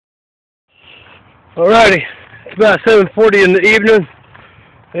Alrighty, it's about 7:40 in the evening.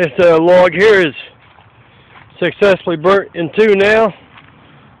 This log here is successfully burnt in two now.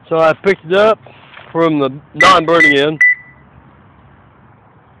 So I picked it up from the non-burning end.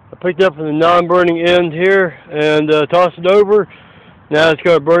 I picked it up from the non-burning end here and tossed it over. Now it's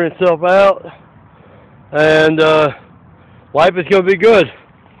going to burn itself out, and life is going to be good.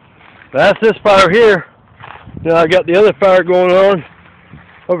 That's this fire here. Now I got the other fire going on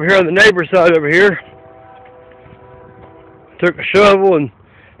over here on the neighbor's side over here. Took a shovel and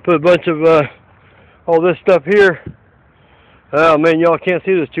put a bunch of all this stuff here. Oh man, y'all can't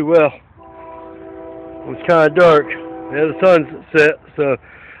see this too well. It's kind of dark. Yeah, the sun's set. So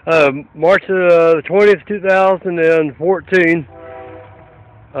March the 20th, 2014,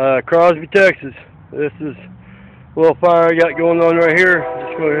 Crosby, Texas. This is a little fire I got going on right here.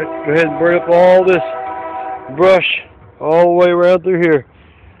 Just going to go ahead and burn up all this brush all the way around through here.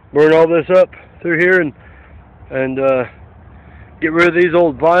 Burn all this up through here and get rid of these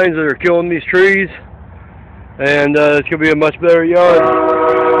old vines that are killing these trees. And it's going to be a much better yard.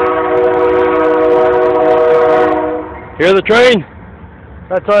 Hear the train?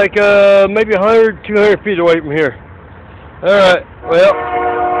 That's like maybe 100, 200 feet away from here. Alright, well,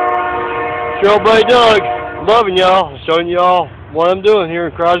 it's your old buddy Doug. Loving y'all, showing y'all what I'm doing here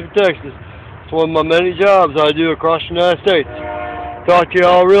in Crosby, Texas. It's one of my many jobs I do across the United States. Talk to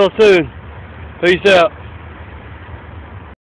y'all real soon. Peace out.